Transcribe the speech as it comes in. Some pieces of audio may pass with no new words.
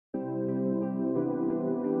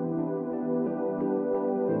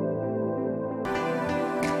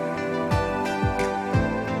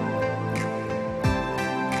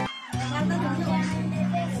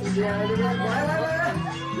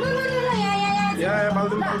Ya,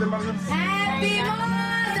 Malden. Happy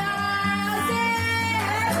Mother's Day.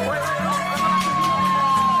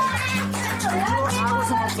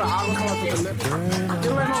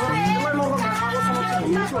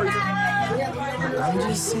 I'm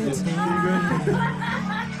just sitting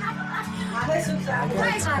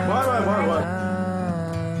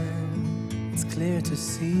It's clear to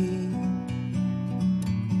see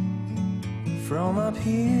from up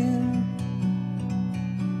here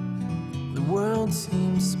the world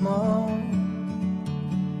seems small.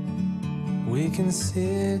 We can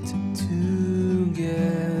sit together.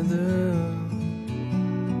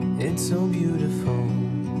 It's so beautiful,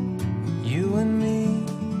 you and me.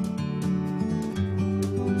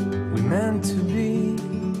 We meant to be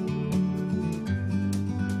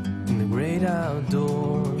in the great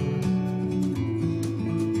outdoors,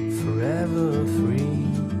 forever free.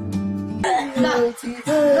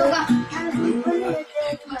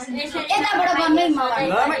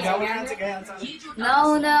 नौ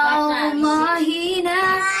महिना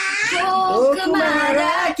कोखमा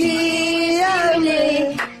राखिले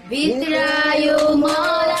भित्रायो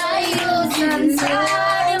मलाई यो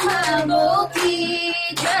संसारमा बोकी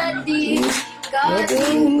जति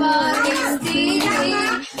कठिन परिस्थिति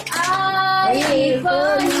आए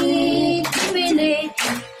पनि तिमीले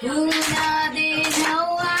हुन दिनौ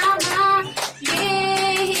आमा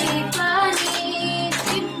केही पनि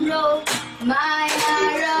तिम्रो माया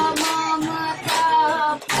र ममता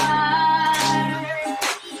पार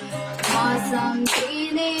म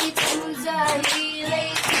सम्झिने छु जहिले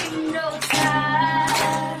तिम्रो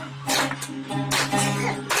साथ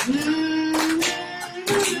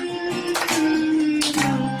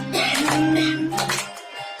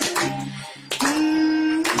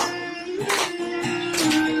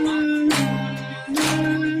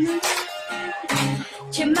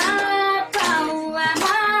क्षमा पाऊ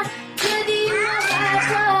आमा यदि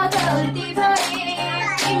मबाट गल्ती भए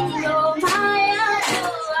तिम्रो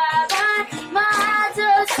मायाको आभार म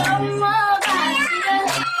आजसम्म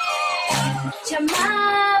बाँचिरहे क्षमा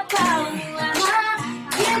पाऊ आमा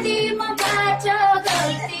यदि मबाट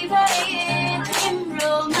गल्ती भए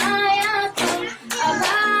तिम्रो मायाको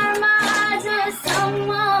आभार म आजसम्म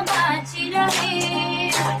बाँचिरहे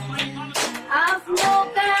आफ्नो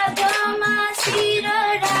काँधमा शिर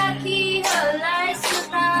राखी हल्लाई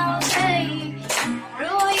सुनाउँदै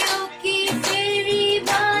रोयो कि फेरि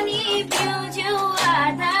भनी बिउज्यौ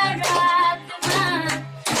आधा रातमा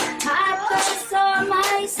हात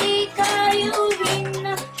समय सिकायो हिँड्न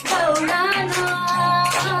दौडन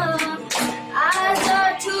आज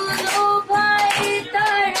ठुलो भए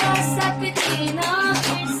तर सक्दिन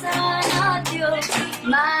बिर्सन त्यो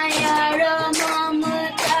माया र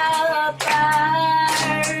ममता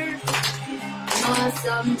पार म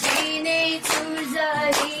सम्झिने छु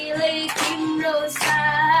जहिले तिम्रो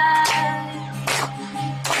साथ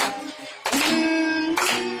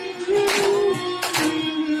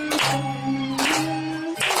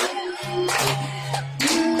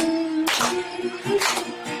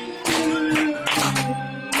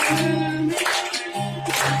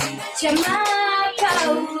क्षमा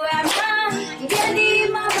पाऊ आमा यदि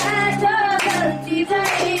मबाट गल्ती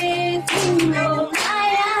भए तिम्रो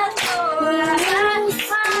मायाको आभार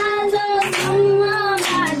आजसम्म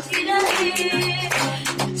बाँचिरहे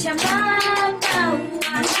क्षमा पाऊ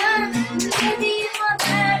आमा यदि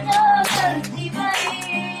मबाट गल्ती भए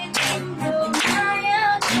तिम्रो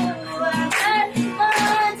मायाको आभार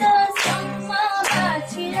आजसम्म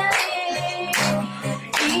बाँचिरहे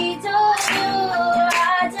हिजो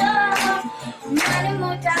आज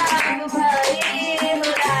मनमुटाव भए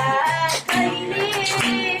होला कहिले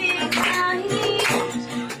काहीँ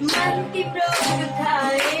मन तिम्रो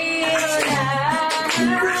दुखाए होला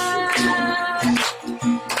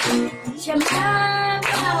क्षमा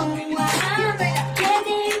पाऊ आमा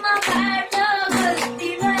यदि मबाट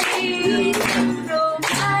गल्ती भए तिम्रो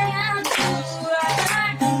मायाको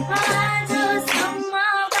आभार आजसम्म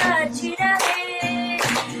बाँचिरहे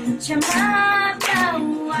क्षमा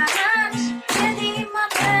पाऊ आमा यदि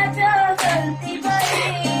मबाट गल्ती भए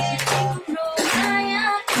तिम्रो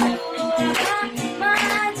मायाको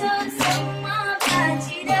आभार आजसम्म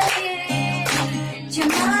बाँचिरहे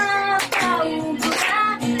क्षमा पाऊ बुबा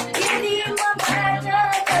यदि मबाट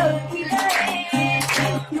गल्ती भए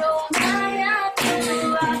तिम्रो मायाको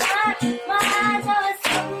आभार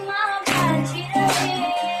आजसम्म बाँचिरहे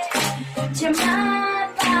क्षमा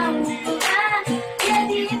पाऊ बुबा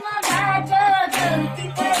यदि मबाट गल्ती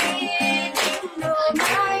भए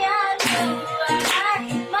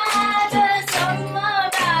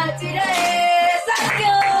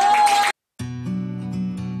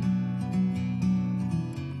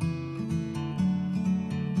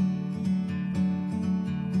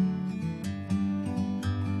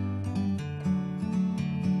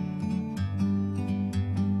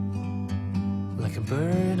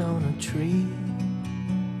bird on a tree.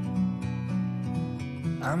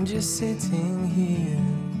 I'm just sitting here.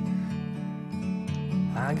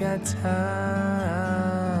 I got time,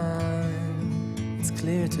 it's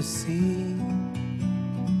clear to see.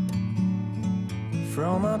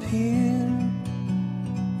 From up here,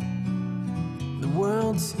 the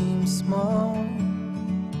world seems small.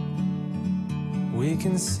 We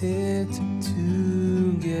can sit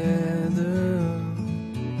together.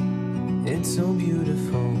 It's so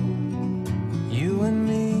beautiful, you and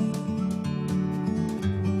me.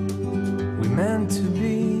 We meant to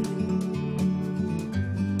be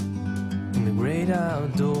in the great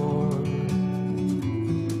outdoors,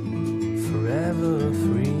 forever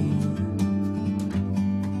free.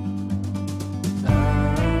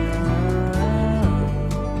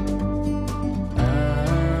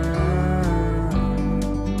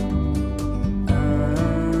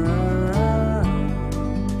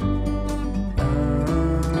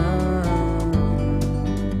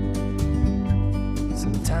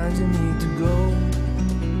 Sometimes you need to go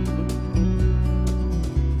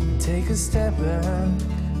and take a step back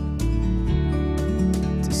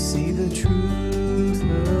to see the truth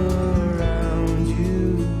around you.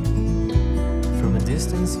 From a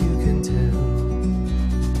distance you can tell.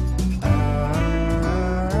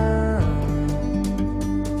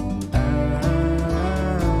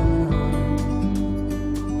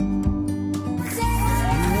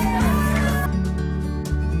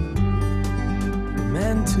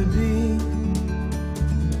 To be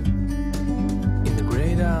in the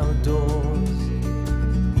great outdoors,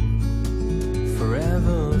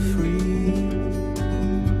 forever free.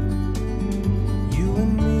 You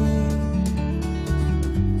and me,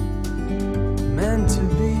 meant to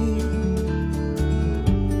be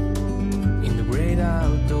in the great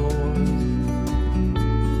outdoors,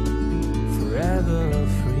 forever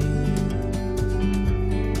free.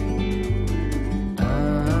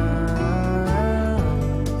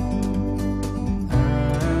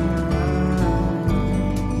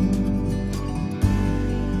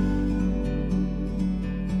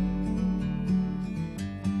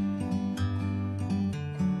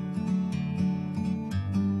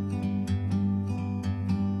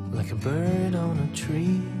 Like a bird on a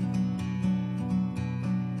tree,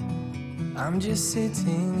 I'm just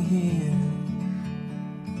sitting here.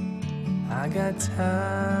 I got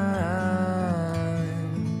time,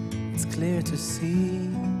 it's clear to see.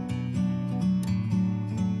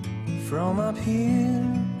 From up here,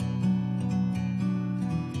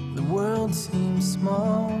 the world seems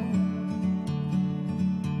small.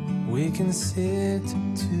 We can sit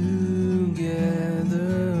together.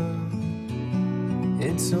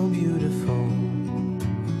 It's so beautiful,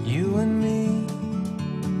 you and me.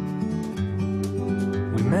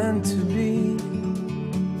 We meant to be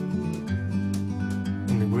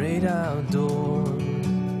in the great outdoors,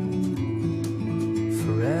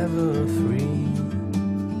 forever free.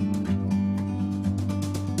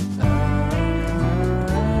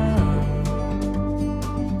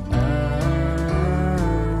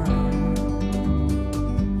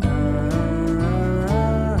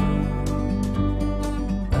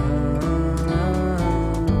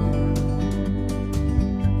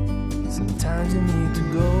 Sometimes you need to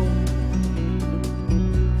go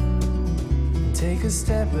and take a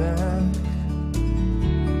step back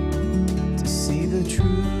to see the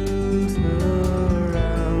truth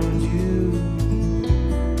around you.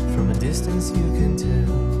 From a distance you can tell.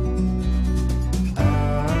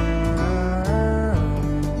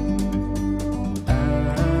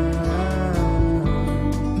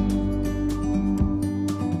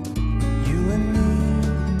 You and me,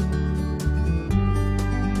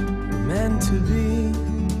 meant to be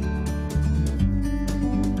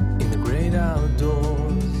in the great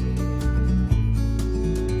outdoors,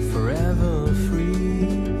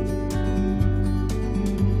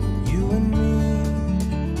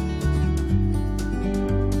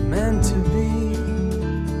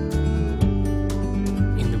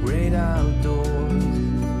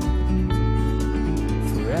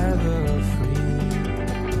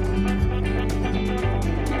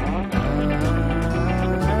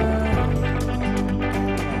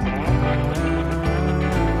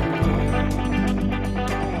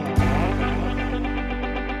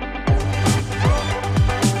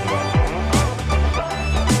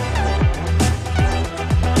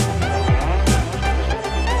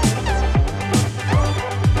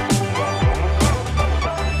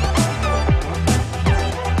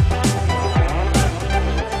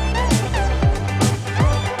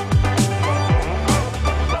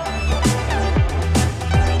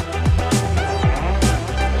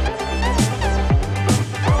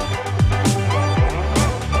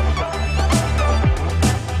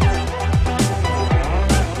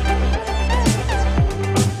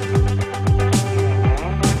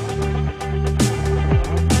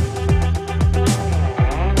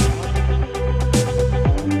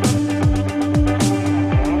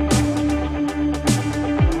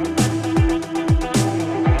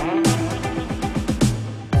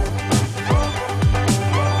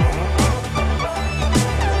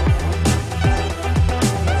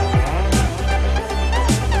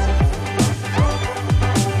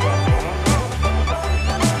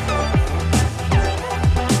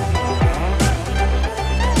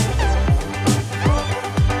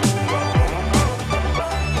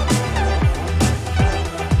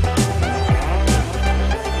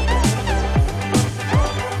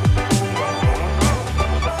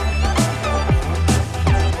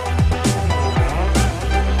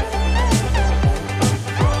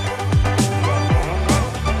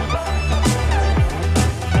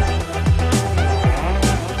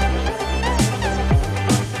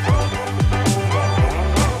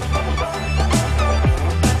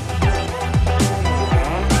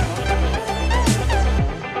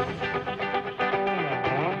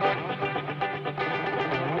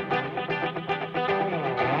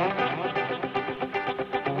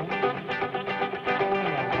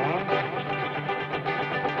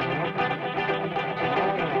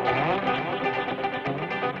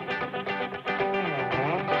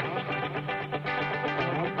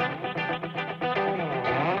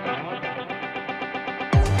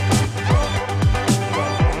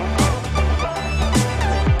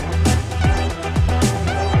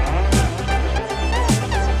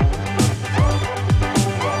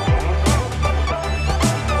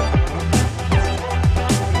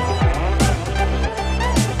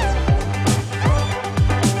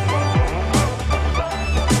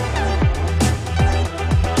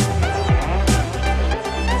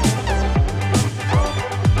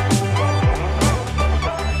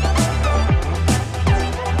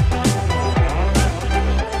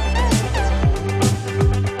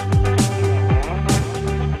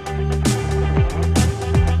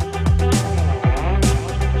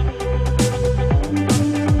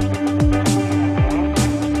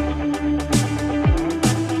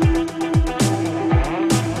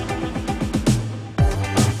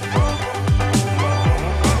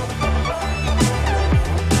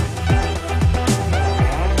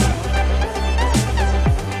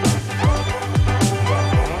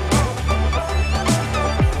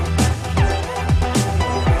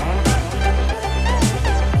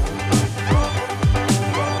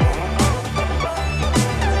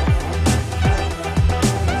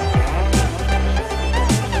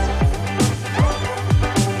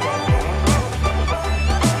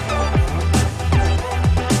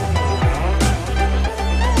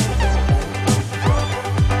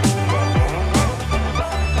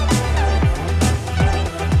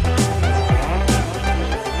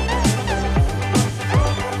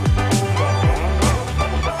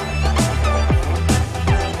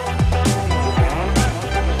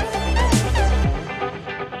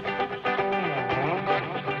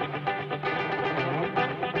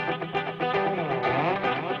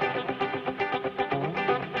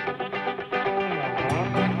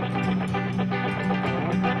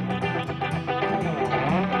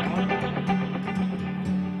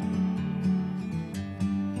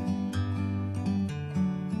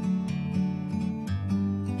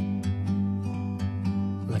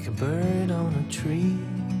 like a bird on a tree.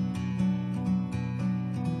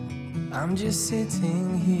 I'm just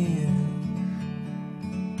sitting here,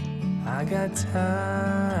 I got time,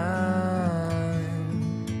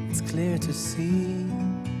 it's clear to see.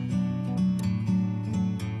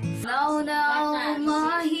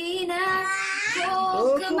 महिना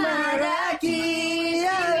कोखमा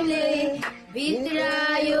राखिले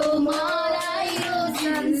भित्रायो मलाई यो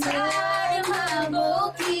संसारमा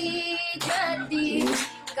बोकी जति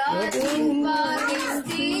कठिन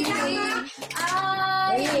परिस्थिति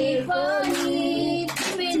आए पनि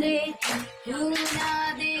तिमीले हुन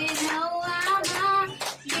दिनौ आमा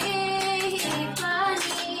केही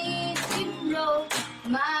पनि तिम्रो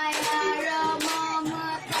माया र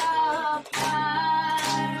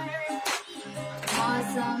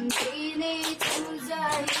सम्झिने छु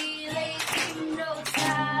जहिले तिम्रो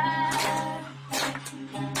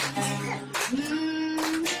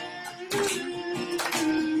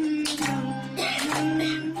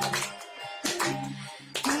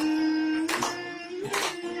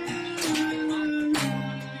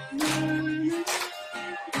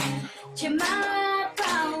क्षमा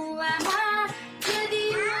पाऊ आमा यदि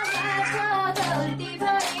मबाट गल्ती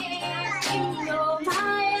भए तिम्रो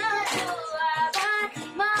मायाको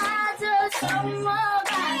आभारमा आजसम्म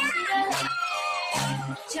बाँचिरहे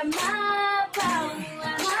क्षमा पाऊ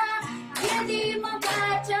आमा यदि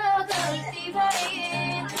मबाट गल्ती भए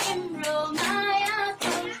तिम्रो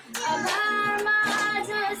मायाको आभारमा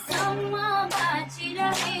आजसम्म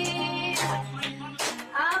बाँचिरहे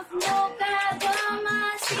आफ्नो काँधमा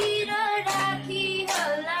शिर राखी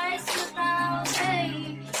हल्लाई सुताउँदै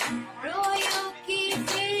रोयो कि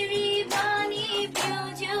फेरि पनि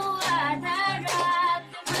बिउज्यू आधा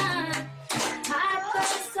रातमा हात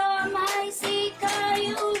समाई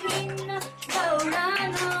सिकायो हिँड्न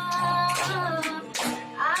दौडन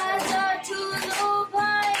आज ठुलो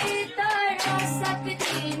भए तर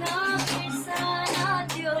सक्दिन बिर्सन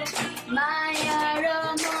त्यो माया र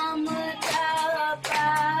ममता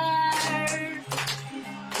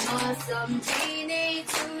सम्झिने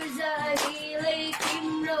छु जहिले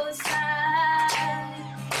तिम्रो साथ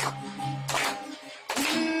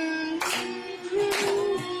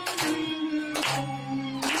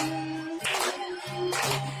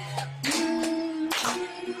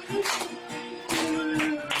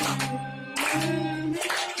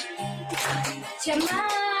क्षमा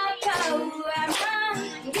पाऊ आमा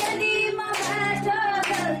यदि मबाट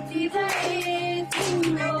गल्ती भए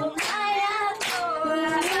तिम्रो मायाको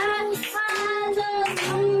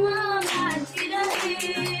आजसम्म बाँचिरहे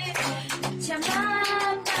क्षमा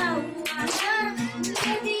पाऊ आमा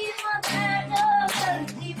यदि मबाट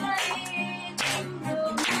गल्ती भए तिम्रो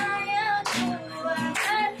मायाको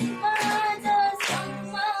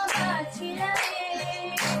आजसम्म बाँचिरहे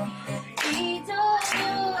हिजो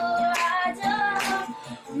आज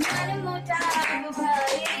मनमुटाव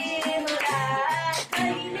भए होला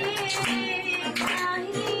कहिले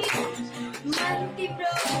काहीँ मन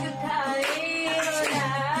तिम्रो दुखाए होला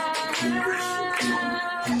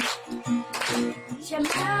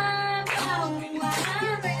क्षमा पाऊ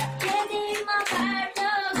आमा यदि मबाट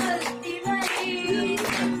गल्ती भए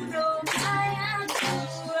तिम्रो मायाको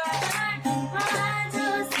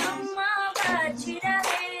आजसम्म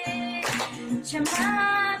बाँचिरहे क्षमा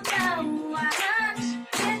पाऊ आमा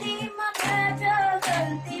यदि मबाट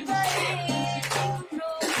गल्ती भए तिम्रो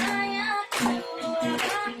मायाको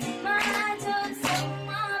आजसम्म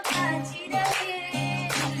बाँचिरहे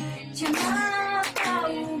क्षमा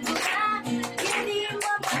पाऊ बुढा यदि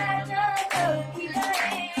मबाट गल्ती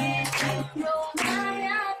भए तिम्रो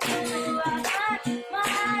मायाको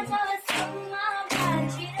आजसम्म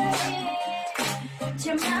बाँचिरहे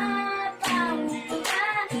क्षमा पाऊ बुढा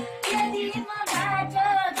यदि मबाट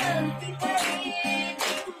गल्ती भए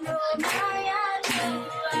तिम्रो मायाको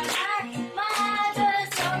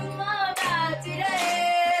आजसम्म बाँचिरहे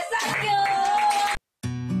सक्यो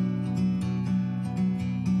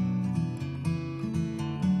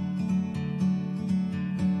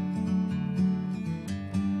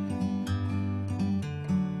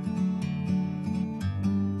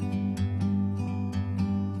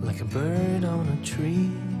Like a bird on a tree,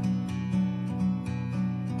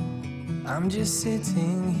 I'm just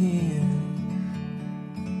sitting here,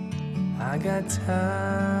 I got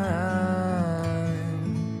time,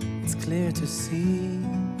 it's clear to see.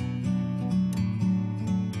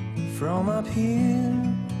 From up here,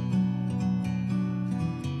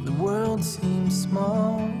 the world seems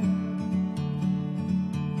small.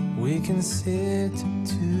 We can sit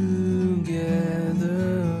together,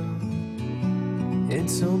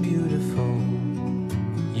 it's so beautiful,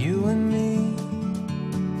 you and me.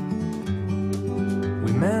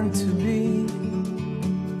 We meant to be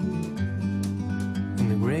in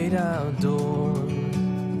the great outdoors,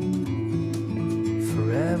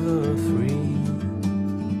 forever free.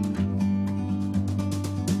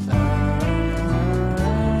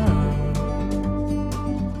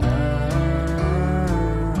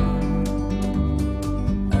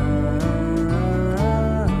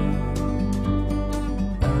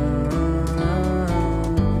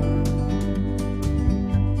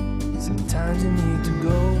 Sometimes you need to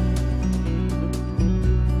go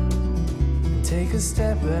and take a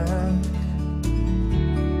step back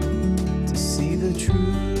to see the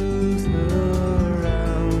truth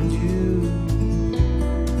around you.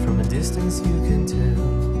 From a distance you can tell.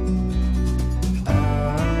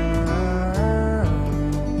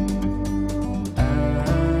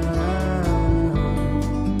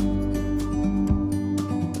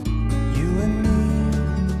 You and me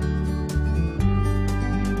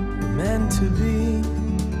were meant to be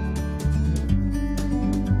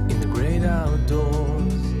in the great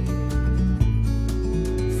outdoors,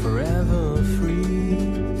 forever free.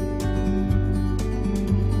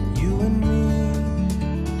 You and me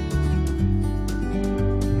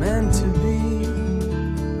meant to be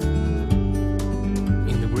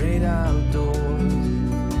in the great outdoors,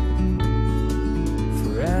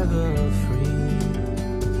 forever free.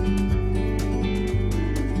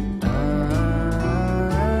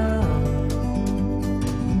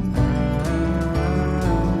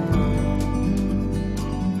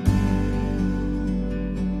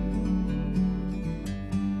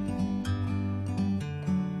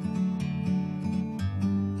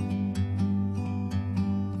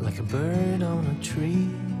 Like a bird on a tree,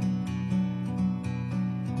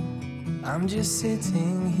 I'm just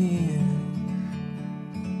sitting here.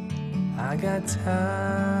 I got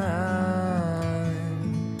time,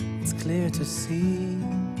 it's clear to see.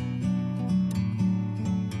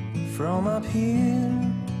 From up here,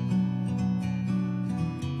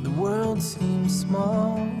 the world seems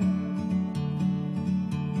small.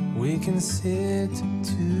 We can sit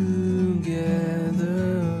together.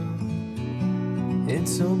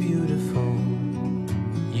 It's so beautiful,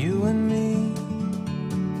 you and me.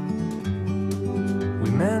 We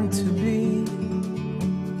meant to be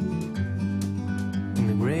in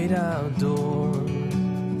the great outdoors,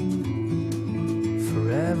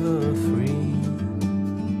 forever free.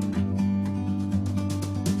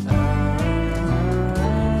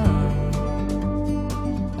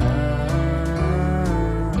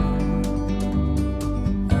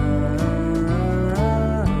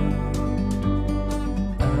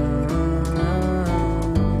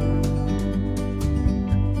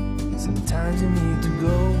 Sometimes you need to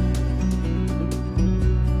go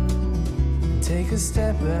and take a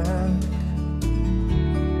step back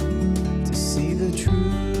to see the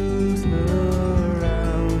truth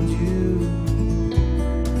around you.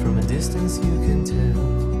 From a distance you can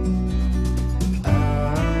tell.